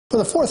For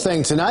the fourth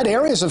thing tonight,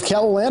 areas of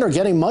KELOLAND are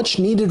getting much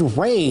needed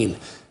rain.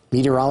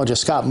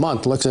 Meteorologist Scott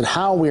Munt looks at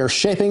how we are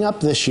shaping up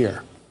this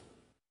year.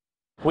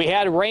 We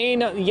had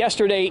rain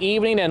yesterday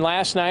evening and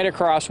last night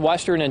across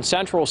western and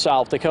central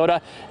South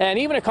Dakota, and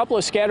even a couple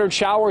of scattered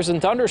showers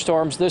and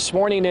thunderstorms this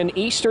morning in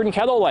eastern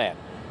KELOLAND.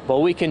 But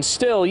we can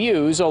still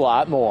use a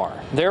lot more.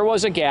 There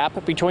was a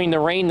gap between the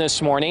rain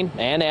this morning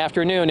and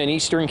afternoon in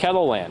eastern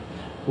KELOLAND.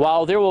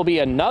 While there will be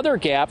another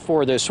gap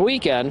for this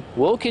weekend,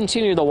 we'll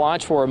continue to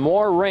watch for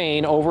more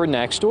rain over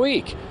next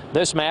week.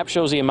 This map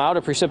shows the amount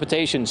of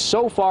precipitation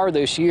so far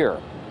this year.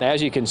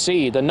 As you can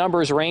see, the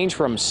numbers range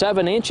from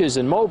 7 inches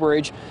in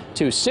Mobridge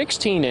to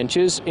 16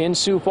 inches in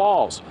Sioux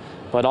Falls.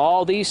 But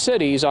all these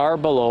cities are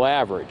below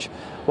average.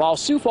 While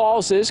Sioux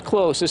Falls is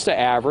closest to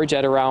average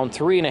at around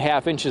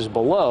 3.5 inches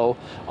below,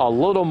 a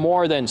little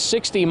more than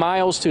 60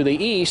 miles to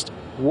the east,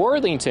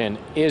 Worthington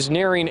is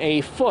nearing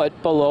a foot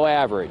below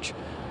average.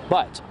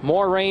 But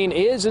more rain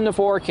is in the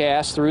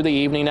forecast through the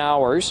evening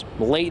hours,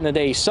 late in the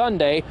day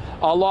Sunday,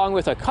 along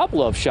with a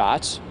couple of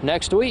shots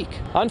next week.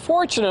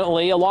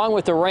 Unfortunately, along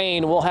with the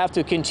rain, we'll have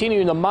to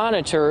continue to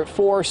monitor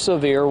for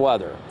severe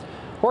weather.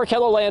 For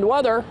KELOLAND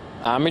weather,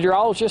 I'm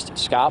meteorologist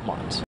Scott Munt.